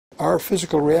our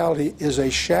physical reality is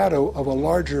a shadow of a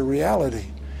larger reality.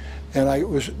 And I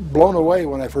was blown away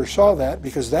when I first saw that,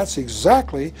 because that's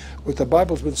exactly what the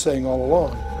Bible's been saying all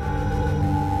along.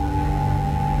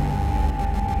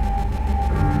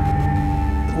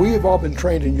 We have all been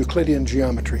trained in Euclidean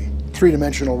geometry,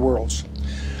 three-dimensional worlds.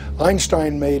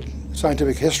 Einstein made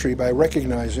scientific history by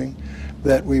recognizing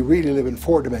that we really live in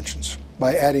 4 dimensions,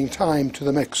 by adding time to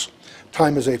the mix.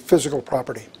 Time is a physical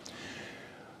property.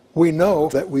 We know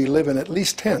that we live in at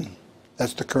least 10.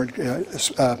 That's the current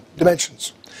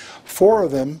dimensions. 4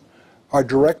 of them are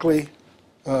directly,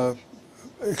 we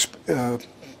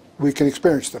can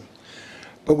experience them.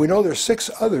 But we know there's 6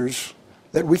 others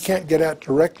that we can't get at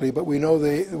directly, but we know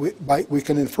we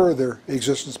can infer their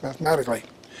existence mathematically.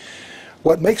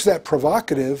 What makes that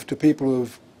provocative to people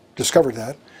who've discovered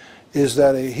that is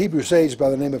that a Hebrew sage by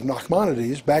the name of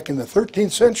Nachmanides, back in the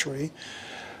 13th century,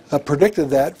 predicted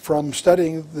that from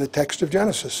studying the text of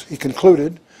Genesis. He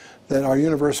concluded that our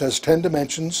universe has 10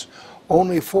 dimensions,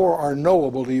 only 4 are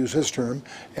knowable, to use his term,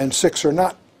 and 6 are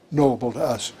not knowable to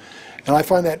us. And I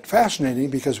find that fascinating,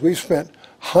 because we've spent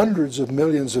hundreds of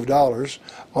millions of dollars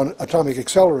on atomic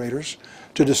accelerators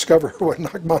to discover what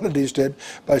Nachmanides did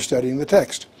by studying the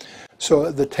text.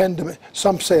 So the 10,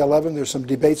 some say 11, there's some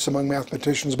debates among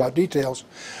mathematicians about details,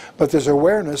 but there's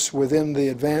awareness within the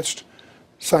advanced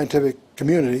scientific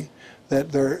community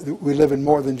that we live in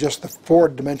more than just the 4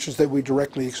 dimensions that we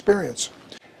directly experience.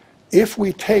 If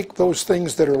we take those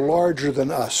things that are larger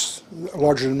than us,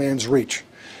 larger than man's reach,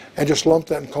 and just lump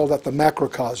that and call that the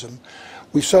macrocosm,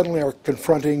 we suddenly are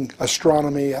confronting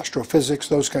astronomy, astrophysics,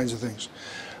 those kinds of things.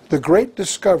 The great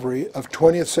discovery of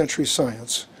 20th century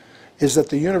science is that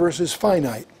the universe is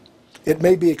finite. It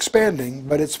may be expanding,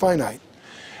 but it's finite.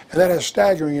 And that has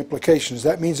staggering implications.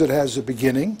 That means it has a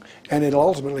beginning, and it'll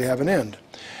ultimately have an end.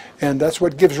 And that's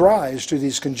what gives rise to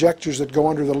these conjectures that go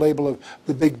under the label of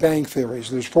the Big Bang theories.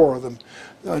 There's 4 of them.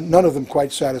 None of them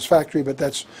quite satisfactory, but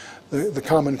that's the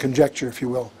common conjecture, if you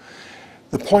will.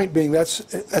 The point being,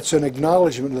 that's an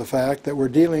acknowledgement of the fact that we're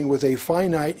dealing with a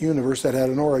finite universe that had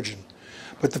an origin.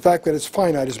 But the fact that it's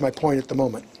finite is my point at the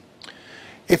moment.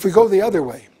 If we go the other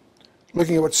way,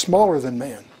 looking at what's smaller than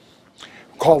man,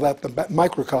 call that the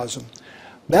microcosm,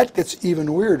 that gets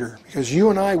even weirder, because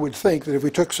you and I would think that if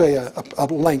we took, say, a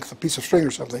length, a piece of string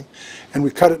or something, and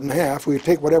we cut it in half, we would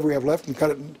take whatever we have left and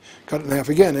cut it in half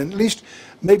again. And at least,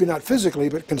 maybe not physically,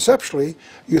 but conceptually,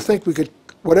 you think we could,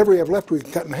 whatever we have left, we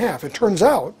can cut in half. It turns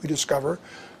out, we discover,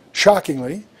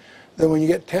 shockingly, that when you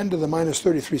get 10 to the minus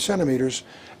 33 centimeters,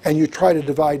 and you try to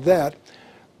divide that,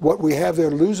 what we have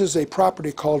there loses a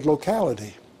property called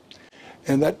locality.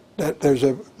 And that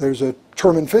there's a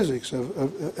term in physics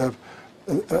of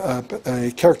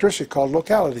a characteristic called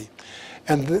locality.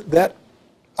 And that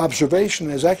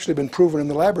observation has actually been proven in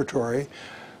the laboratory.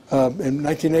 In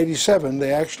 1987,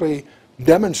 they actually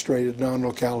demonstrated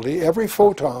non-locality. Every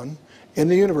photon in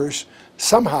the universe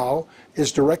somehow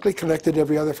is directly connected to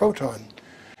every other photon.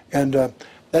 And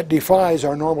that defies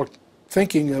our normal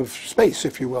thinking of space,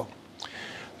 if you will.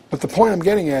 But the point I'm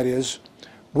getting at is,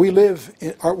 we live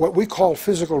in what we call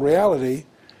physical reality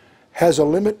has a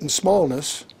limit in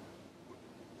smallness,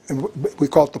 and we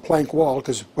call it the Planck wall,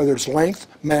 because whether it's length,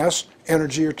 mass,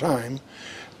 energy, or time,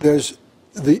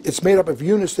 it's made up of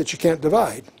units that you can't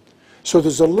divide. So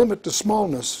there's a limit to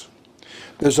smallness.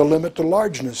 There's a limit to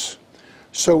largeness.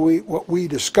 So what we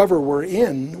discover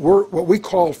what we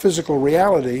call physical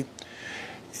reality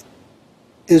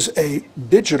is a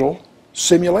digital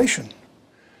simulation.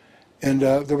 And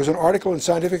there was an article in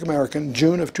Scientific American,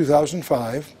 June of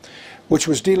 2005, which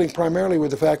was dealing primarily with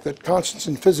the fact that constants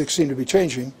in physics seem to be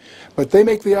changing, but they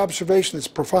make the observation that's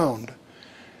profound,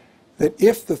 that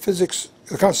if the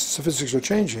constants of physics are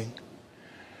changing,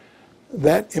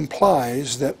 that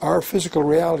implies that our physical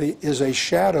reality is a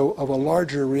shadow of a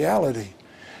larger reality.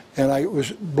 And I was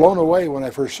blown away when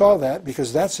I first saw that,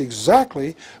 because that's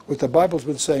exactly what the Bible's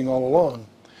been saying all along.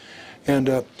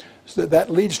 And so that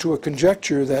leads to a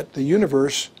conjecture that the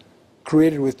universe,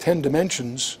 created with 10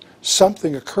 dimensions,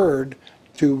 something occurred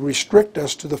to restrict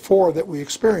us to the 4 that we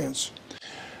experience.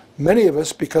 Many of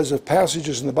us, because of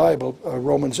passages in the Bible,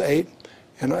 Romans 8,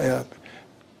 and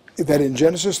that in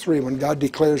Genesis 3, when God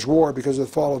declares war because of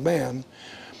the fall of man,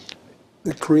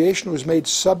 the creation was made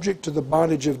subject to the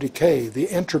bondage of decay, the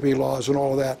entropy laws and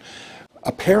all of that.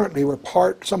 Apparently we're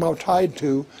somehow tied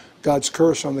to God's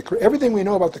curse on the creation. Everything we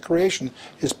know about the creation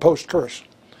is post-curse.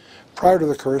 Prior to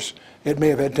the curse, it may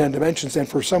have had 10 dimensions, and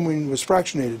for someone it was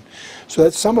fractionated. So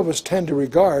that some of us tend to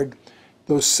regard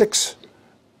those 6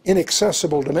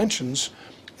 inaccessible dimensions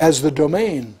as the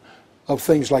domain of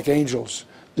things like angels,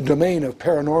 the domain of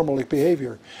paranormal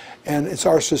behavior. And it's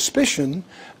our suspicion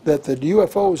that the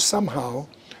UFOs somehow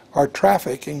are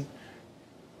trafficking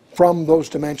from those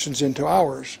dimensions into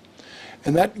ours.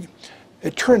 And that,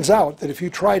 it turns out that if you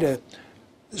try to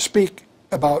speak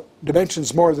about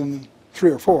dimensions more than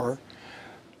 3 or 4,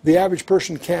 the average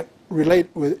person can't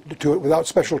relate to it without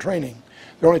special training.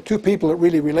 There are only 2 people that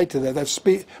really relate to that. That's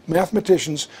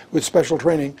mathematicians with special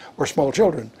training or small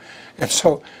children. And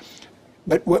so,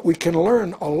 but what we can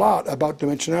learn a lot about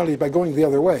dimensionality by going the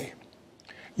other way.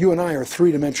 You and I are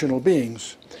 3-dimensional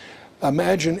beings.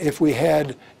 Imagine if we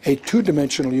had a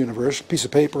 2-dimensional universe, a piece of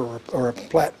paper or a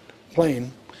flat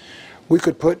plane. We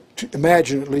could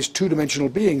imagine at least 2-dimensional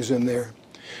beings in there.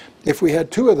 If we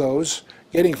had 2 of those,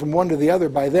 getting from one to the other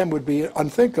by them would be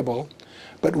unthinkable.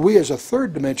 But we as a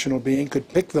 3rd-dimensional being could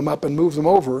pick them up and move them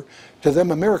over. To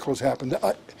them, a miracle has happened,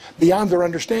 beyond their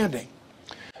understanding.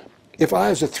 If I,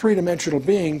 as a 3-dimensional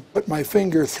being, put my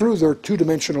finger through their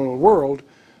 2-dimensional world,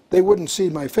 they wouldn't see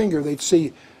my finger. They'd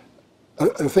see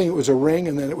a thing that was a ring,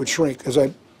 and then it would shrink as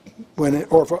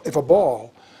if a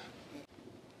ball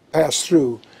passed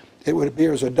through, it would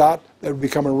appear as a dot that would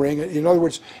become a ring. In other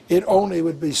words, it only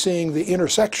would be seeing the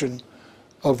intersection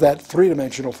of that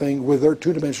 3-dimensional thing with their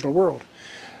 2-dimensional world.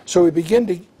 So we begin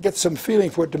to get some feeling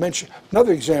for what dimension.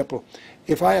 Another example,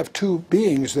 if I have 2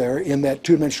 beings there in that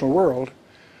 2-dimensional world,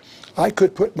 I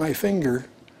could put my finger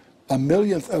a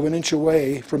millionth of an inch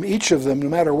away from each of them, no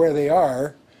matter where they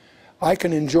are. I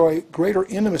can enjoy greater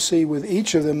intimacy with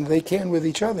each of them than they can with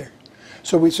each other.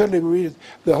 So we suddenly read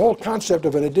the whole concept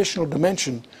of an additional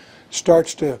dimension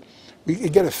starts to, we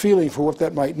get a feeling for what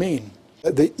that might mean.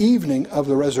 The evening of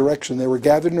the resurrection, they were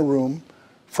gathered in a room,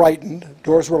 frightened,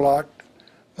 doors were locked,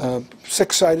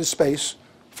 6-sided space,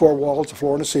 4 walls, a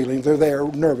floor and a ceiling. They're there,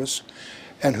 nervous.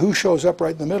 And who shows up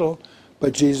right in the middle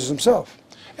but Jesus himself?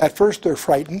 At first they're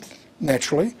frightened,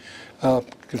 naturally,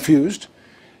 confused,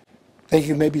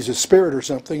 thinking maybe he's a spirit or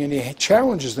something, and he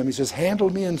challenges them. He says, handle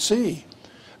me and see.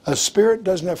 A spirit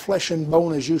doesn't have flesh and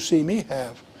bone as you see me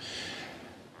have.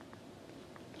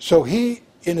 So he,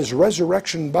 in his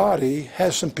resurrection body,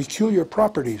 has some peculiar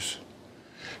properties,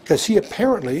 because he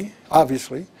apparently,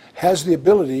 obviously, has the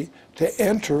ability to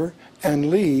enter and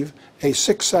leave a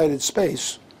 6-sided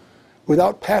space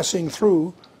without passing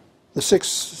through the 6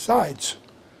 sides.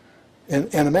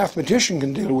 And a mathematician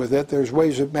can deal with it. There's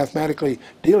ways of mathematically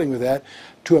dealing with that.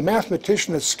 To a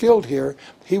mathematician that's skilled here,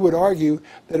 he would argue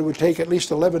that it would take at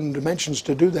least 11 dimensions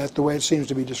to do that the way it seems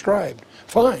to be described.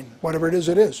 Fine, whatever it is,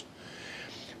 it is.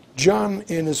 John,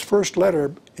 in his first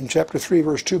letter, in chapter 3,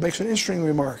 verse 2, makes an interesting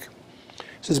remark. He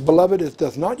says, Beloved, it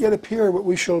doth not yet appear what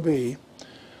we shall be,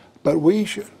 but we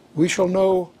shall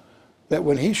know that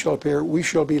when he shall appear, we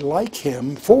shall be like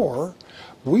him, for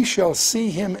we shall see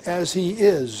him as he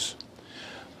is.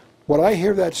 What I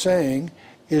hear that saying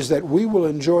is that we will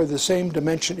enjoy the same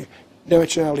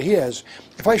dimensionality he has.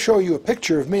 If I show you a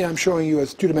picture of me, I'm showing you a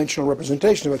 2-dimensional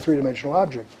representation of a 3-dimensional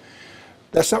object.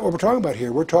 That's not what we're talking about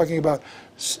here. We're talking about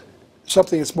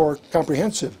something that's more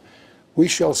comprehensive. We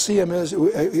shall see him as,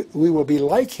 we will be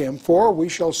like him, for we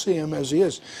shall see him as he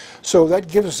is. So that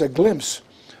gives us a glimpse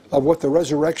of what the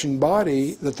resurrection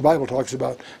body that the Bible talks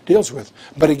about deals with.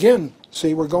 But again,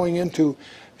 see, we're going into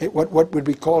what would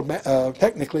be called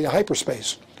technically a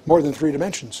hyperspace, more than 3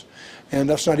 dimensions. And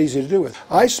that's not easy to do with.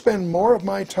 I spend more of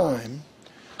my time,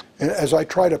 as I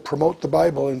try to promote the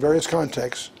Bible in various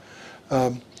contexts,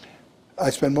 I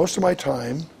spend most of my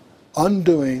time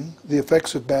undoing the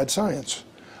effects of bad science.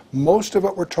 Most of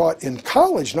what we're taught in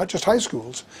college, not just high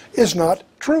schools, is not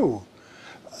true.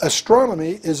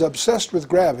 Astronomy is obsessed with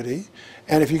gravity,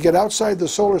 and if you get outside the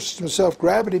solar system itself,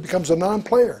 gravity becomes a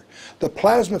non-player. The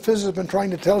plasma physicists have been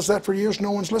trying to tell us that for years.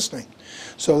 No one's listening.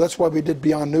 So that's why we did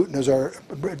Beyond Newton as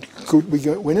we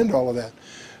went into all of that.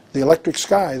 The electric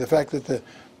sky, the fact that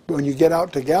when you get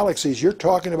out to galaxies, you're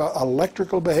talking about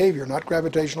electrical behavior, not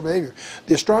gravitational behavior.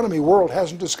 The astronomy world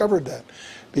hasn't discovered that,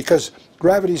 because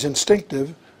gravity's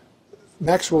instinctive.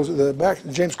 The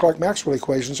James Clerk Maxwell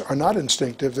equations are not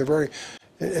instinctive.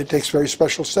 It takes very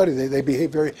special study. They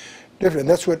behave very different. And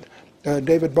that's what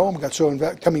David Bohm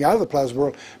got coming out of the plasma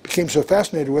world, became so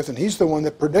fascinated with, and he's the one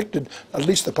that predicted at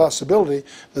least the possibility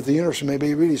that the universe may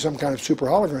be really some kind of super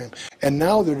hologram. And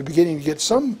now they're beginning to get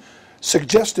some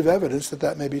suggestive evidence that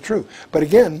that may be true. But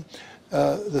again,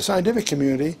 the scientific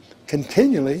community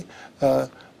continually,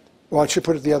 well, I should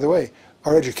put it the other way,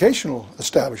 our educational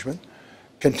establishment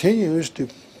continues to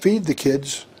feed the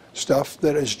kids stuff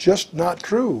that is just not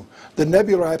true. The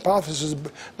nebular hypothesis,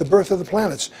 the birth of the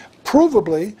planets,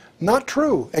 provably not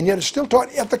true, and yet it's still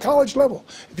taught at the college level.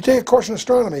 If you take a course in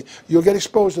astronomy, you'll get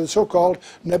exposed to the so-called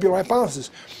nebular hypothesis.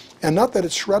 And not that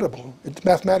it's shreddable. It's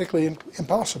mathematically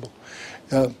impossible.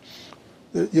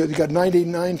 You've got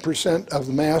 99% of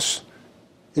the mass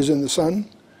is in the sun,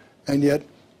 and yet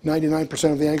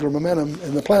 99% of the angular momentum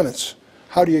in the planets.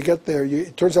 How do you get there?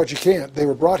 It turns out you can't. They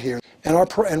were brought here.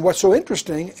 And what's so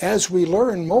interesting, as we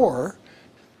learn more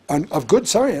of good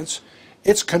science,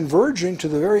 it's converging to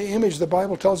the very image the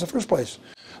Bible tells in the first place.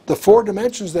 The 4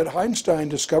 dimensions that Einstein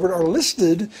discovered are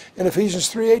listed in Ephesians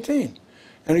 3:18.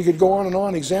 And you could go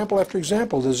on, example after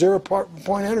example. The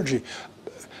zero-point energy.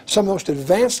 Some of the most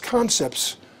advanced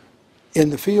concepts in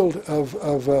the field of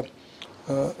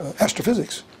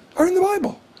astrophysics are in the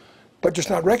Bible, but just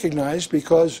not recognized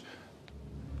because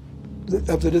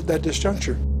of that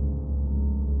disjuncture.